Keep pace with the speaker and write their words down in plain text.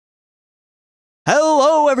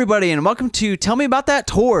Hello, everybody, and welcome to Tell Me About That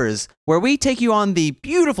Tours, where we take you on the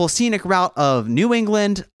beautiful scenic route of New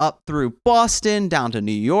England, up through Boston, down to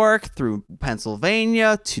New York, through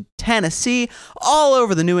Pennsylvania, to Tennessee, all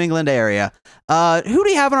over the New England area. Who do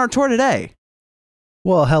you have on our tour today?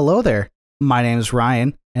 Well, hello there. My name is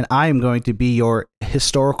Ryan, and I am going to be your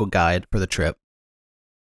historical guide for the trip.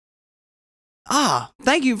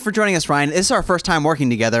 Thank you for joining us, Ryan. This is our first time working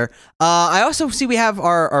together. I also see we have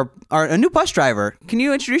our a new bus driver. Can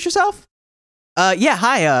you introduce yourself? Yeah,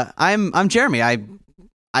 hi. I'm Jeremy. I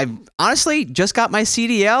honestly just got my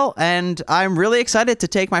CDL, and I'm really excited to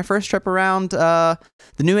take my first trip around the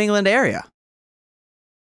New England area.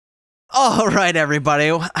 All right,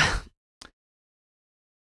 everybody.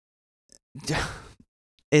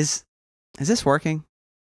 Is this working?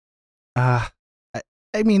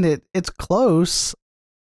 I mean, it's close.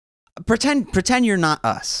 Pretend you're not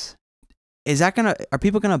us. Are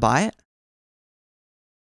people gonna buy it?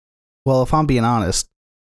 Well, if I'm being honest,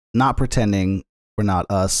 not pretending we're not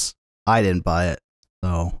us, I didn't buy it,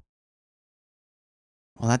 so.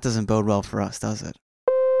 Well, that doesn't bode well for us, does it?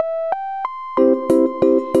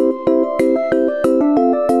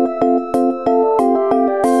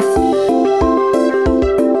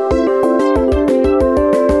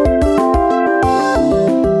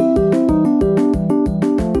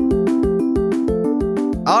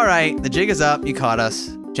 All right, the jig is up. You caught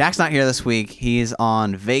us. Jack's not here this week. He's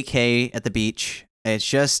on vacay at the beach. It's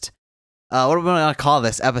just, what do we want to call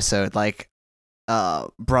this episode? Like,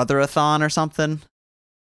 Brotherathon or something?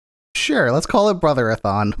 Sure, let's call it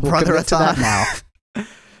Brotherathon. We'll commit to that now.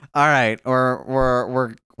 All right, or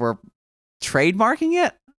we're trademarking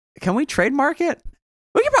it. Can we trademark it?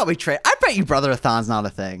 We could probably trade. I bet you Brotherathon's not a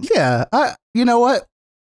thing. Yeah, you know what?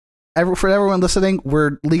 For everyone listening,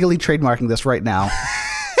 we're legally trademarking this right now.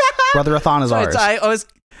 Brotherathon is ours. I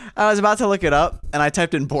was about to look it up, and I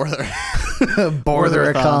typed in Borther.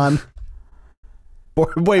 Bortheracon.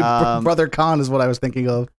 BrotherCon is what I was thinking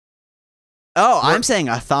of. Oh, I'm saying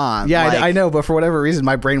a thon. Yeah, I know, but for whatever reason,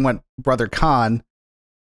 my brain went BrotherCon.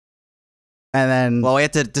 And then... Well, we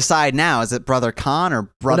have to decide now. Is it BrotherCon or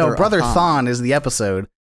Brother? No, Brotherthon is the episode.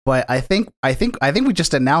 But I think we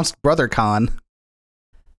just announced BrotherCon.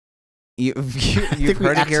 You've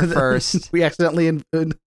heard it here first. We accidentally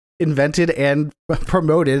invented and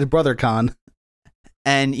promoted BrotherCon.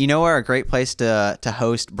 And you know where a great place to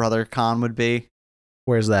host BrotherCon would be?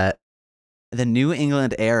 Where's that? The New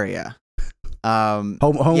England area. Home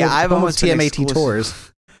of TMAT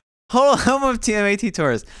Tours. Home of TMAT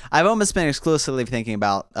Tours. I've almost been exclusively thinking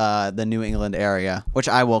about the New England area, which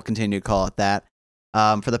I will continue to call it that,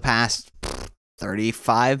 for the past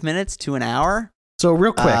 35 minutes to an hour. So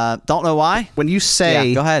real quick, don't know why. When you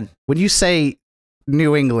say, go ahead. When you say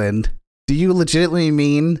New England, do you legitimately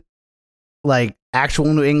mean like actual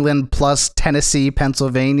New England plus Tennessee,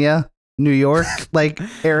 Pennsylvania, New York like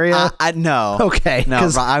area? No. Okay. No,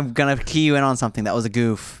 I'm gonna key you in on something. That was a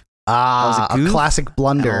goof. A classic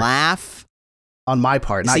blunder. A laugh on my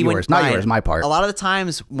part, not yours. Not yours. My part. A lot of the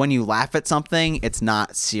times when you laugh at something, it's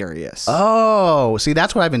not serious. Oh, see,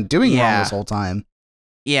 that's what I've been doing wrong this whole time.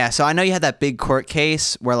 Yeah, so I know you had that big court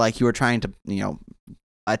case where like you were trying to,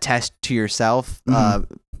 attest to yourself,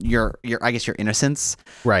 your I guess your innocence,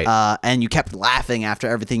 right? And you kept laughing after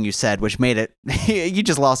everything you said, which made it you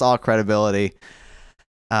just lost all credibility.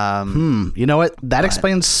 You know what? That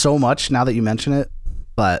explains so much now that you mention it.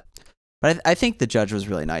 But I think the judge was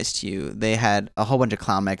really nice to you. They had a whole bunch of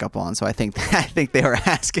clown makeup on, so I think they were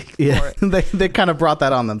asking for it. they kind of brought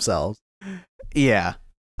that on themselves. Yeah.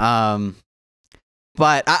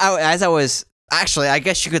 But I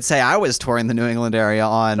guess you could say I was touring the New England area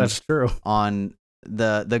on. That's true. On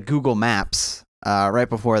the Google Maps right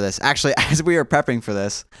before this. Actually, as we were prepping for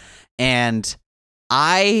this, and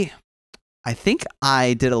I think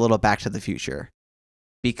I did a little Back to the Future,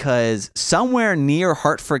 because somewhere near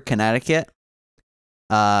Hartford, Connecticut,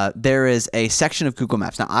 there is a section of Google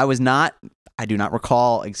Maps. Now, I do not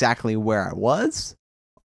recall exactly where I was,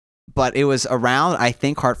 but it was around, I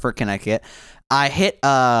think, Hartford, Connecticut. I hit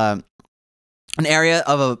an area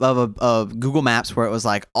of Google Maps where it was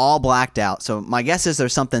like all blacked out. So my guess is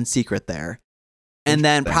there's something secret there. And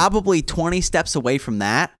then probably 20 steps away from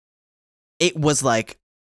that, it was like,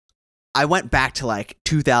 I went back to like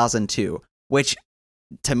 2002, which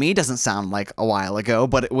to me doesn't sound like a while ago,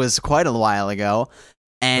 but it was quite a while ago.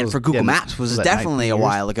 And for Google Maps was definitely a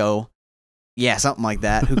while ago. Yeah, something like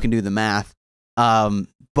that. Who can do the math?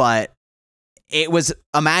 But it was,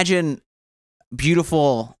 imagine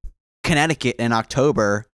beautiful Connecticut in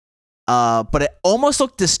October, but it almost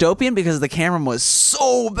looked dystopian because the camera was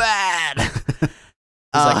so bad.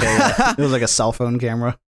 It was like a cell phone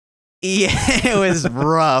camera. Yeah, it was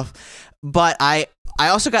rough. But I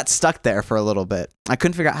also got stuck there for a little bit. I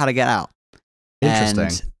couldn't figure out how to get out. Interesting.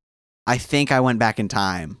 And I think I went back in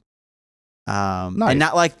time. Nice. And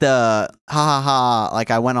not like the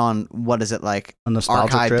like I went on, what is it, like A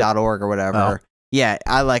nostalgia trip? archive.org or whatever. Oh. Yeah,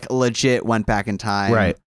 I like legit went back in time.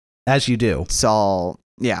 Right. As you do. So,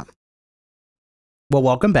 yeah. Well,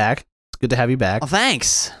 welcome back. It's good to have you back. Well,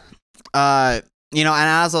 thanks. And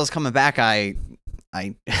as I was coming back, I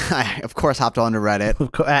of course hopped onto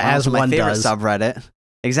Reddit. As my one favorite does. subreddit.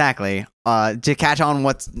 Exactly. To catch on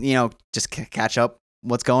what's, just catch up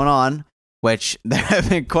what's going on, which there have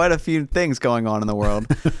been quite a few things going on in the world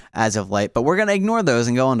as of late. But we're going to ignore those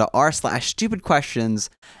and go into r/stupid questions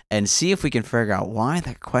and see if we can figure out why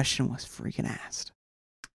that question was freaking asked.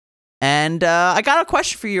 And I got a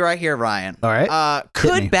question for you right here, Ryan. All right.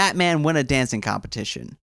 Could Batman win a dancing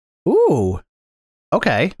competition? Ooh.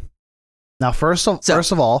 Okay. Now, first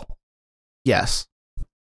of all, yes.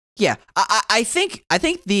 Yeah, I think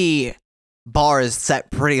the bar is set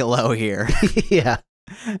pretty low here. Yeah.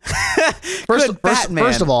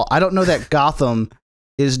 First of all, I don't know that Gotham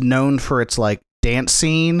is known for its like dance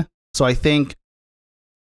scene, so I think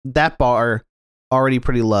that bar already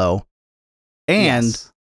pretty low. And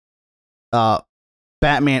Yes.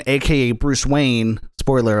 Batman, aka Bruce Wayne,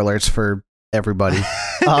 spoiler alerts for everybody,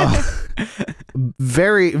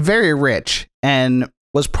 very, very rich, and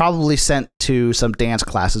was probably sent to some dance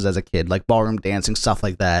classes as a kid, like ballroom dancing, stuff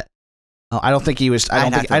like that. I don't think he was. I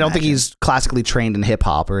don't think he's classically trained in hip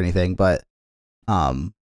hop or anything, but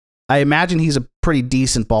I imagine he's a pretty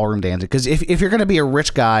decent ballroom dancer. Because if you're gonna be a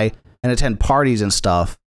rich guy and attend parties and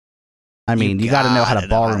stuff, I mean, you got to know how to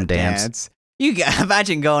ballroom dance. You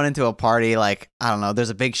imagine going into a party like, I don't know.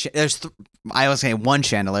 There's a big. I was saying one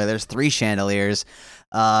chandelier. There's 3 chandeliers.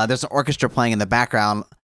 There's an orchestra playing in the background.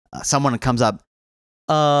 Someone comes up.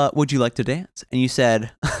 Would you like to dance? And you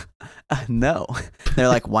said, no. They're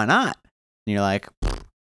like, why not? And you're like,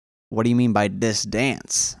 what do you mean by this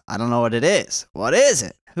dance? I don't know what it is. What is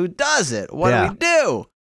it? Who does it? What do we do?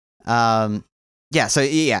 Yeah. So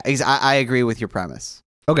yeah, I agree with your premise.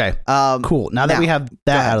 Okay. Cool. Now that we have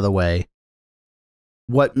that out of the way,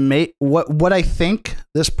 what I think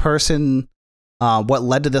this person, what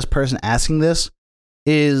led to this person asking this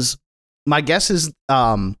is, my guess is,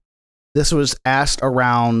 this was asked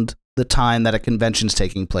around the time that a convention's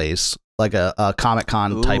taking place, like a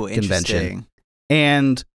Comic-Con type convention.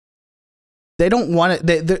 And they don't want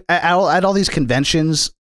it. At all these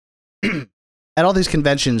conventions, there's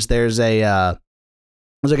a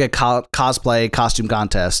cosplay costume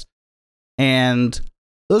contest, and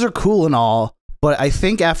those are cool and all. But I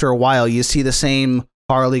think after a while, you see the same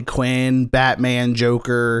Harley Quinn, Batman,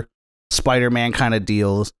 Joker, Spider-Man kind of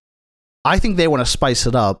deals. I think they want to spice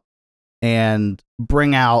it up and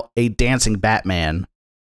bring out a dancing Batman.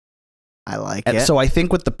 I like it. So I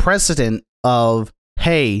think with the precedent of,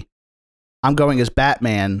 hey, I'm going as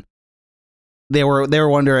Batman, they were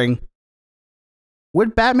wondering,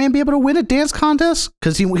 would Batman be able to win a dance contest?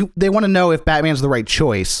 Because they want to know if Batman's the right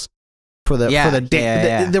choice for the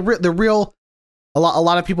real. A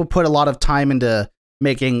lot of people put a lot of time into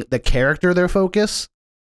making the character their focus.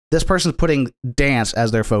 This person's putting dance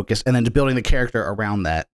as their focus and then building the character around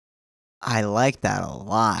that. I like that a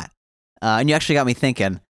lot. And you actually got me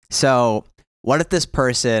thinking. So, what if this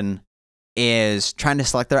person is trying to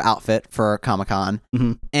select their outfit for Comic-Con,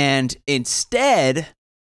 and instead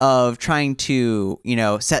of trying to,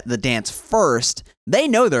 set the dance first, they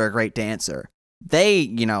know they're a great dancer. They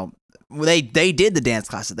did the dance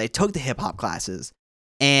classes. They took the hip hop classes,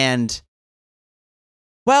 and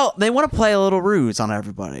well, they want to play a little ruse on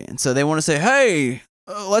everybody, and so they want to say, "Hey,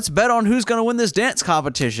 let's bet on who's going to win this dance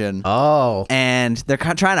competition." Oh, and they're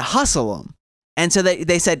trying to hustle them, and so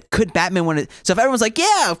they said, "Could Batman win it?" So if everyone's like,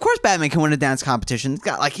 "Yeah, of course Batman can win a dance competition," it's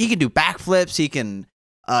got he can do backflips, he can,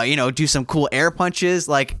 do some cool air punches.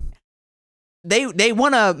 Like they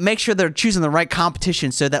want to make sure they're choosing the right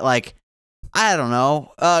competition so that I don't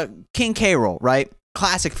know, King K. Rool, right?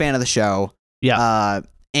 Classic fan of the show. Yeah.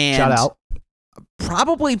 And shout out.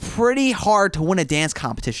 Probably pretty hard to win a dance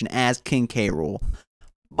competition as King K. Rool.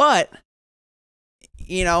 But,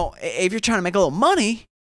 if you're trying to make a little money,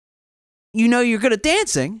 you're good at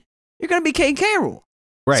dancing, you're going to be King K. Rool.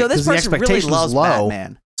 Right. So this person really loves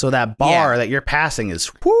Batman. So that bar that you're passing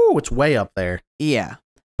is, it's way up there. Yeah.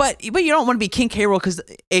 But you don't want to be King K. Rool because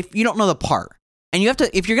if you don't know the part. And you have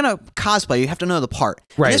to, if you're going to cosplay, you have to know the part.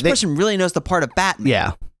 Right. And this person really knows the part of Batman.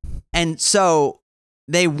 Yeah. And so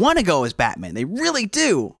they want to go as Batman. They really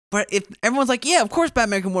do. But if everyone's like, yeah, of course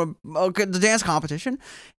Batman can win the dance competition,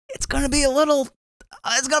 it's going to be a little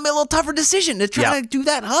it's gonna be a little tougher decision to try to do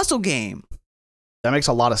that hustle game. That makes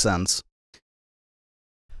a lot of sense.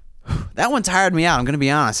 That one tired me out. I'm gonna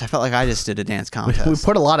be honest. I felt like I just did a dance contest. We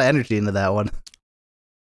put a lot of energy into that one.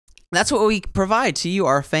 That's what we provide to you,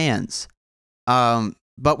 our fans.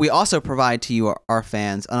 But we also provide to you, our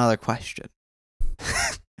fans, another question.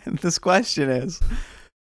 And this question is,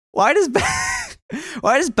 why does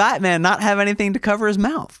Batman not have anything to cover his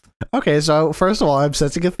mouth? Okay, so first of all, I'm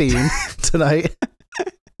sensing a theme tonight.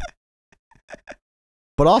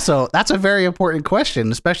 But also, that's a very important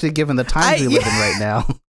question, especially given the times we live in right now.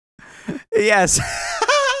 Yes.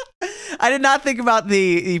 I did not think about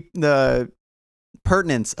the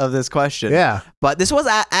pertinence of this question. Yeah. But this was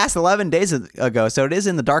asked 11 days ago, so it is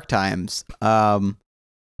in the dark times.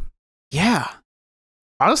 Yeah.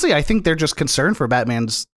 Honestly, I think they're just concerned for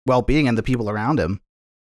Batman's well-being and the people around him.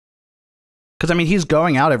 Because, I mean, he's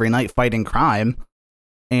going out every night fighting crime,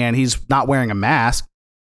 and he's not wearing a mask.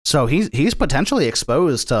 So he's potentially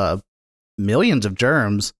exposed to millions of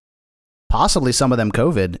germs, possibly some of them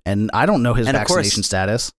COVID, and I don't know his vaccination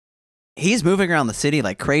status. He's moving around the city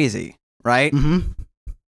like crazy, right? Mm-hmm.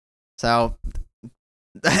 So,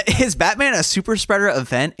 is Batman a super spreader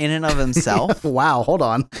event in and of himself? Wow, hold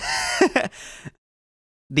on.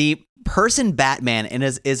 The person Batman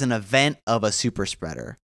is an event of a super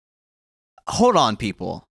spreader. Hold on,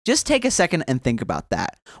 people. Just take a second and think about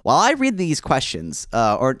that. While I read these questions,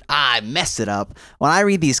 I messed it up. When I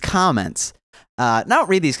read these comments, not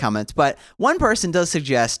read these comments, but one person does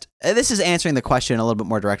suggest, this is answering the question a little bit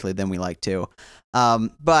more directly than we like to,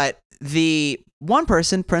 but the one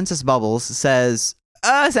person, Princess Bubbles, says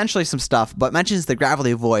essentially some stuff, but mentions the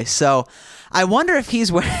gravelly voice. So I wonder if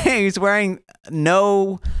he's wearing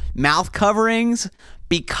no mouth coverings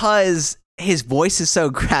because his voice is so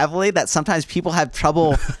gravelly that sometimes people have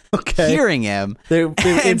trouble hearing him.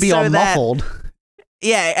 It'd be all muffled.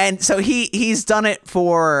 Yeah, and so he's done it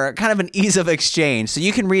for kind of an ease of exchange. So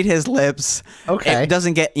you can read his lips. Okay. It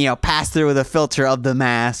doesn't get, passed through with a filter of the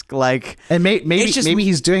mask. Like, and maybe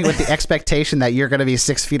he's doing it with the expectation that you're going to be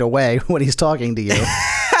 6 feet away when he's talking to you.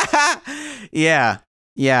 Yeah,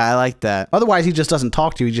 I like that. Otherwise, he just doesn't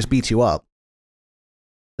talk to you. He just beats you up.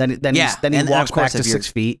 Then he walks back to 6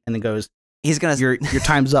 feet and then goes, he's gonna your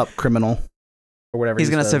time's up, criminal. Or whatever. He's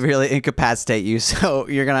going to severely incapacitate you, so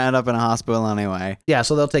you're going to end up in a hospital anyway. Yeah,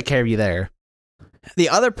 so they'll take care of you there. The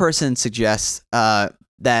other person suggests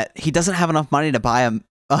that he doesn't have enough money to buy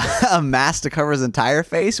a mask to cover his entire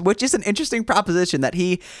face, which is an interesting proposition that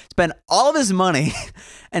he spent all of his money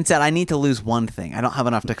and said, I need to lose one thing. I don't have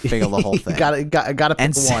enough to figure the whole thing. Gotta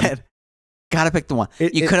pick one. Gotta pick the one.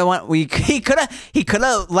 He could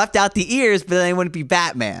have left out the ears, but then he wouldn't be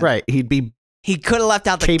Batman. Right. He could have left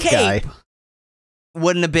out the cape. Guy.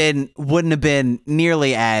 Wouldn't have been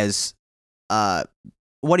nearly as I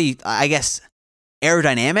guess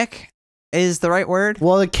aerodynamic is the right word.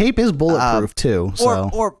 Well, the cape is bulletproof too.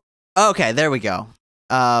 So okay, there we go.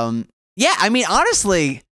 Yeah, I mean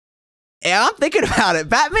honestly, I'm thinking about it.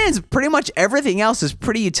 Batman's pretty much everything else is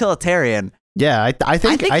pretty utilitarian. Yeah, I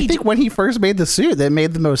think when he first made the suit, that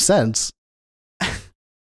made the most sense.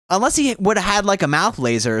 Unless he would have had like a mouth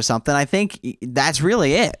laser or something, I think that's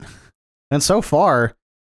really it. And so far,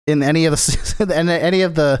 in any of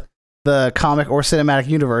the comic or cinematic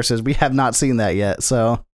universes, we have not seen that yet.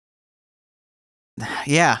 So,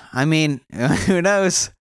 yeah, I mean, who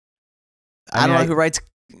knows? I don't know who writes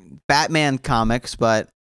Batman comics, but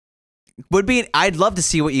I'd love to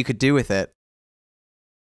see what you could do with it.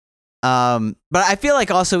 But I feel like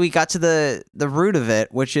also we got to the root of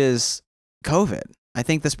it, which is COVID. I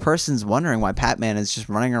think this person's wondering why Batman is just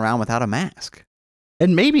running around without a mask.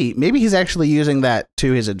 And maybe he's actually using that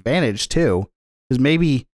to his advantage too, because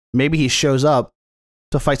maybe he shows up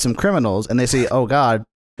to fight some criminals, and they say, "Oh God,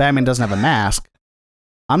 Batman doesn't have a mask.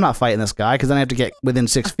 I'm not fighting this guy because then I have to get within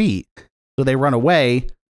 6 feet." So they run away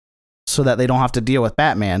so that they don't have to deal with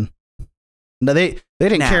Batman. No, they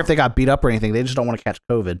didn't care if they got beat up or anything. They just don't want to catch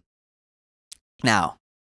COVID. Now,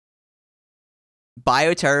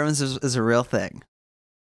 bioterrorism is a real thing,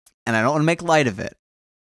 and I don't want to make light of it.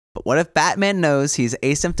 But what if Batman knows he's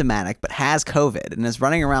asymptomatic but has COVID and is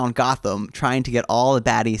running around Gotham trying to get all the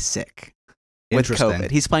baddies sick with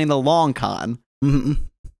COVID? He's playing the long con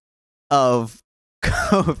of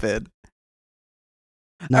COVID.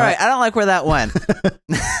 No. All right, I don't like where that went.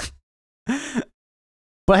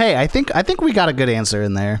 But hey, I think we got a good answer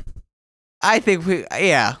in there. I think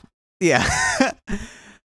yeah.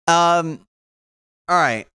 All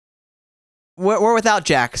right. We're without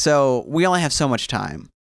Jack, so we only have so much time.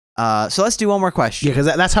 So let's do one more question. Yeah, because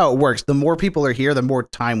that's how it works. The more people are here, the more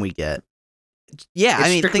time we get. Yeah, It's I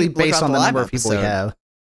mean, strictly look based about on the live number of people we episode. have.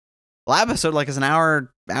 Live episode like is an hour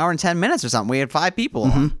and 10 minutes or something. We had 5 people.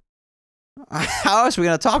 Mhm. How else are we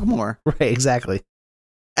gonna talk more? Right, exactly.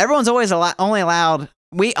 Everyone's always only allowed.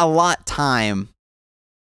 We allot time.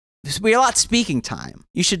 We allot speaking time.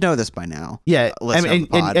 You should know this by now. Yeah, listener of the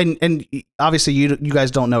pod. and obviously you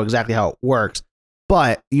guys don't know exactly how it works,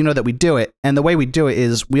 but you know that we do it, and the way we do it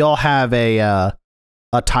is we all have a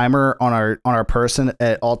timer on our person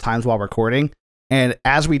at all times while recording, and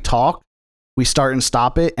as we talk, we start and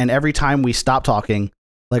stop it, and every time we stop talking,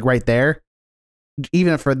 like right there,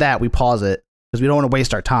 even for that we pause it because we don't want to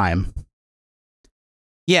waste our time.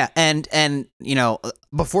 Yeah, and you know,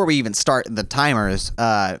 before we even start the timers,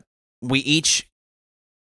 we each,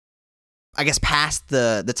 I guess, pass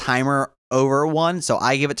the timer over one. So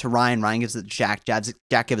I give it to Ryan. Ryan gives it to Jack.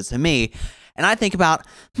 Jack gives it to me. And I think about,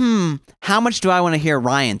 how much do I want to hear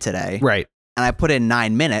Ryan today? Right. And I put in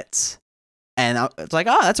 9 minutes. And it's like,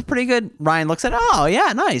 oh, that's a pretty good. Ryan looks at, oh,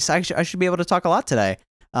 yeah, nice. I should be able to talk a lot today.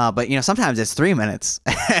 But, you know, sometimes it's 3 minutes.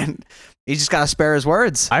 And he just got to spare his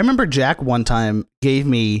words. I remember Jack one time gave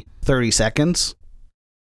me 30 seconds.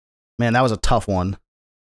 Man, that was a tough one.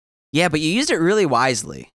 Yeah, but you used it really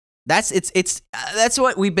wisely. That's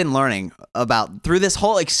what we've been learning about through this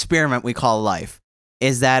whole experiment we call life,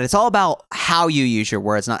 is that it's all about how you use your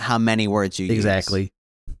words, not how many words you use. Exactly.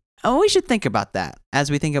 Oh, we should think about that as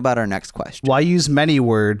we think about our next question. Why use many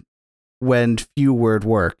word when few word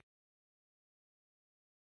work?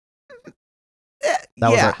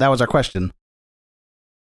 That was our question.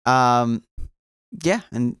 Yeah,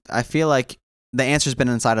 and I feel like the answer's been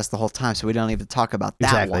inside us the whole time, so we don't even talk about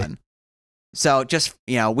that one. So just,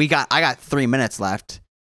 you know, I got 3 minutes left.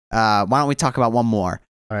 Why don't we talk about one more?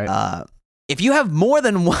 All right. If you have more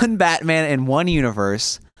than one Batman in one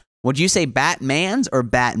universe, would you say Batmans or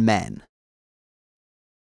Batmen?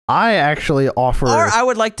 I actually offer. Or I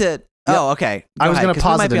would like to. Oh, okay. I was going to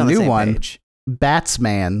posit a new one.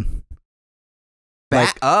 Batsman.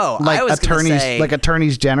 Like I was attorneys, say... like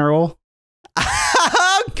attorneys general.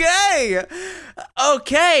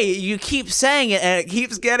 Okay. You keep saying it, and it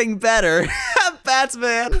keeps getting better.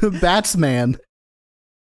 Batsman. Batsman.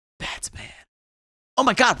 Oh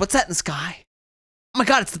my God! What's that in the sky? Oh my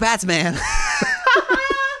God! It's the Batsman.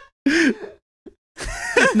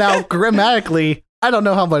 Now, grammatically, I don't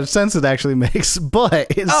know how much sense it actually makes, but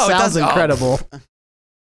it sounds incredible.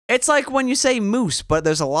 It's like when you say moose, but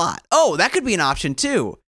there's a lot. Oh, that could be an option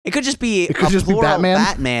too. It could just be plural Batman.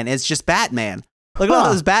 Batman. It's just Batman. Look at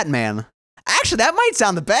all those Batman. Actually, that might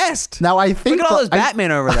sound the best. Now, I think look at all those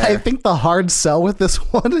Batman over there. I think the hard sell with this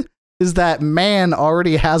one is that man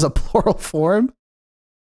already has a plural form.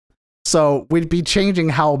 So we'd be changing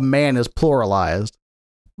how man is pluralized.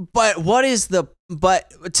 But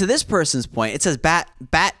to this person's point, it says bat.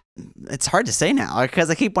 It's hard to say now because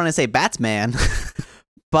I keep wanting to say Batsman.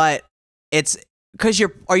 But it's because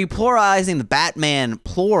are you pluralizing the Batman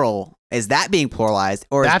plural? Is that being pluralized,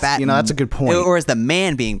 or is that's a good point. Or is the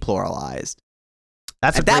man being pluralized?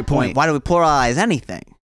 That's at that point. Why do we pluralize anything?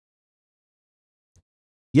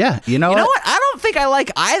 Yeah, you know what? I don't think I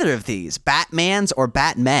like either of these, Batmans or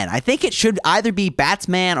Batmen. I think it should either be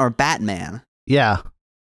Batsman or Batman. Yeah.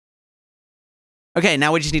 Okay,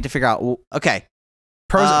 now we just need to figure out. Okay,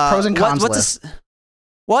 pros and cons list.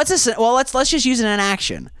 Well, let's just use it in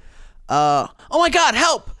action. Oh my God,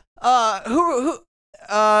 help! Who?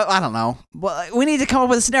 I don't know. Well, we need to come up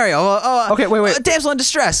with a scenario. Okay, wait. Damsel in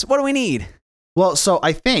distress. What do we need? Well, so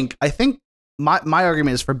I think my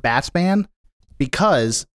argument is for Batsman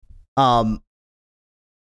because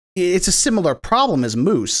it's a similar problem as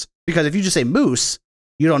moose. Because if you just say moose,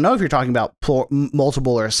 you don't know if you're talking about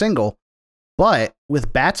multiple or a single. But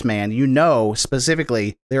with Batsman, you know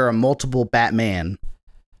specifically there are multiple Batman.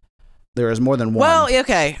 There is more than one. Well,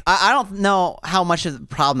 okay. I don't know how much of the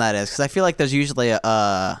problem that is because I feel like there's usually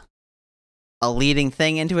a leading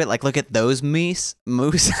thing into it. Like, look at those moose.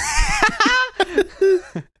 Look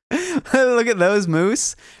at those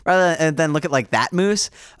moose, rather than look at like that moose.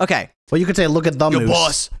 Okay. Well, you could say, look at the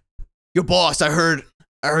moose. Your boss. I heard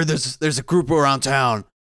there's a group around town.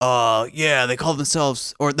 Yeah, they call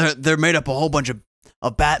themselves, or they're made up a whole bunch of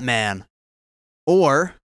Batman.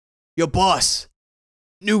 Or your boss.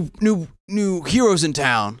 New heroes in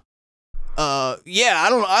town. Yeah, I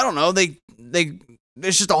don't know.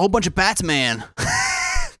 There's just a whole bunch of Batsman.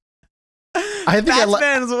 I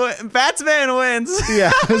think Batsman wins.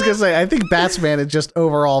 Yeah, I was gonna say I think Batsman is just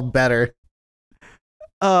overall better.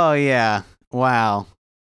 Oh yeah! Wow.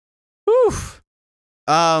 Oof.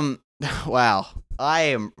 Wow. I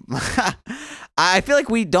am. I feel like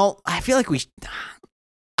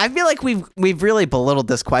we've really belittled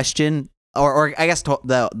this question or I guess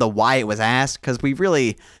the why it was asked, because we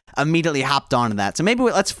really immediately hopped onto that. So maybe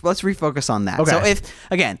let's refocus on that. Okay. So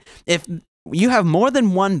if you have more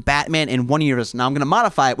than one Batman in one universe, now I'm going to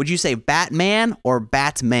modify it. Would you say Batman or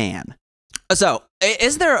Batman? So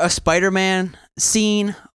is there a Spider-Man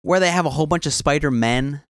scene where they have a whole bunch of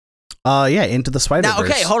Spider-Men? Yeah, Into the Spider-Verse. Now,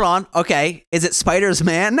 okay, hold on. Okay, is it Spider's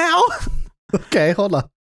Man now? Okay, hold on.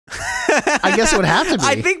 I guess it would have to be.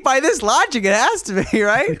 I think by this logic, it has to be,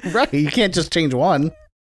 right? Right, you can't just change one.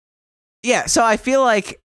 Yeah, so I feel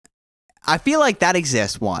like that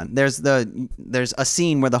exists. One, there's a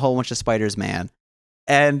scene where the whole bunch of Spiders Man,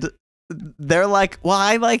 and they're like, well,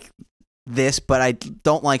 I like this, but I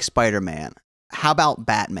don't like Spider-Man. How about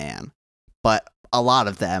Batman? But a lot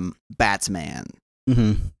of them, Batsman.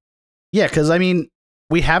 Mm-hmm. Yeah, because I mean,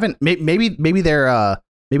 we haven't. Maybe they're a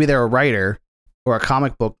writer or a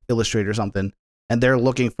comic book illustrator or something, and they're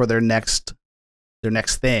looking for their next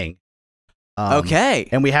thing. Okay,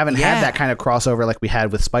 and we haven't had that kind of crossover like we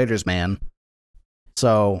had with Spider's Man.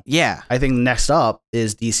 So yeah, I think next up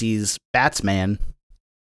is DC's Batsman.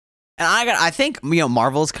 And I think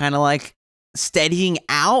Marvel's kind of like steadying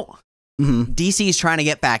out. Mm-hmm. DC's trying to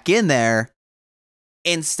get back in there.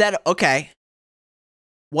 Instead, okay,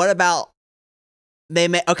 what about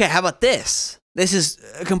how about this? This is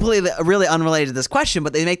really unrelated to this question,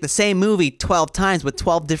 but they make the same movie 12 times with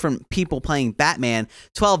 12 different people playing Batman,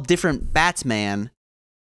 12 different Batsman,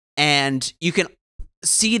 and you can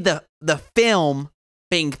see the film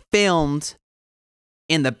being filmed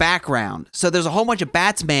in the background. So there's a whole bunch of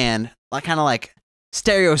Batsman, like kind of like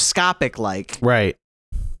stereoscopic, like right,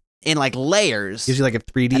 in like layers. Gives you like a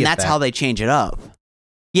 3D and that's effect. how they change it up.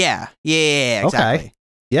 Yeah, exactly. Okay.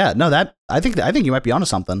 Yeah, no, I think you might be onto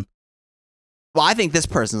something. Well, I think this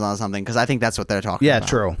person's on something because I think that's what they're talking about. Yeah,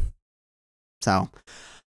 true. So,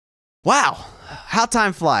 wow, how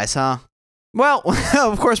time flies, huh? Well,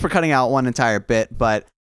 of course we're cutting out one entire bit, but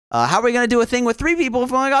how are we going to do a thing with 3 people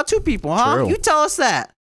if we only got 2 people, huh? True. You tell us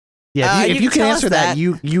that. Yeah, if you can answer that,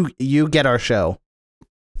 you get our show.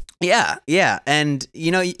 Yeah. And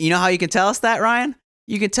you know how you can tell us that, Ryan?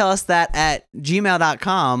 You can tell us that at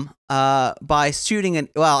gmail.com by shooting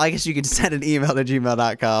I guess you can send an email to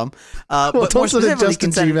gmail.com. Well, but more specifically,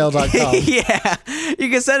 just gmail.com. Yeah. You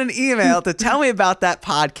can send an email to tell me about that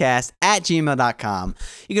podcast at gmail.com.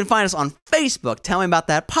 You can find us on Facebook. Tell me about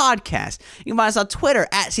that podcast. You can find us on Twitter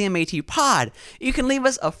at CMATpod. You can leave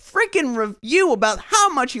us a freaking review about how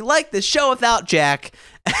much you like this show without Jack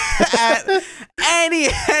at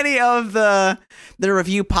any of the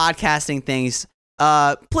review podcasting things.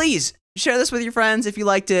 Please share this with your friends if you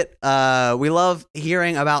liked it. We love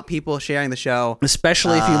hearing about people sharing the show,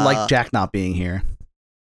 especially if you like Jack not being here.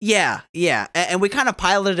 Yeah, and we kind of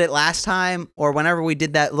piloted it last time, or whenever we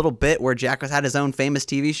did that little bit where Jack had his own famous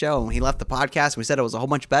TV show and he left the podcast. We said it was a whole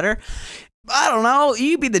bunch better. I don't know.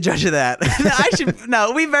 You be the judge of that.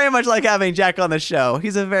 No, we very much like having Jack on the show.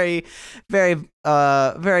 He's a very, very,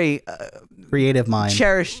 very creative mind,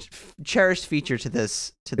 cherished feature to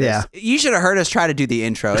this. Yeah. You should have heard us try to do the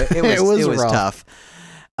intro. It was tough.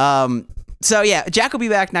 So yeah, Jack will be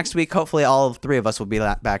back next week. Hopefully, all 3 of us will be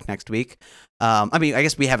back next week. I mean, I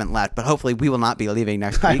guess we haven't left, but hopefully, we will not be leaving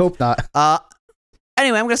next week. I hope not.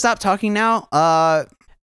 Anyway, I'm gonna stop talking now.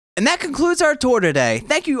 And that concludes our tour today.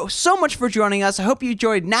 Thank you so much for joining us. I hope you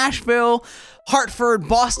enjoyed Nashville, Hartford,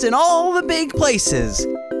 Boston, all the big places.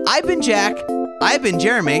 I've been Jack. I've been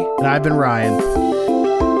Jeremy. And I've been Ryan.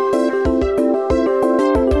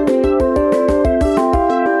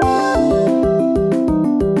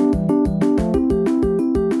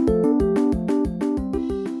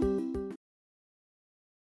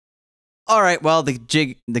 All right, well, the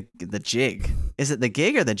jig. Is it the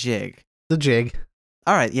gig or the jig? The jig.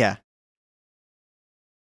 All right, yeah.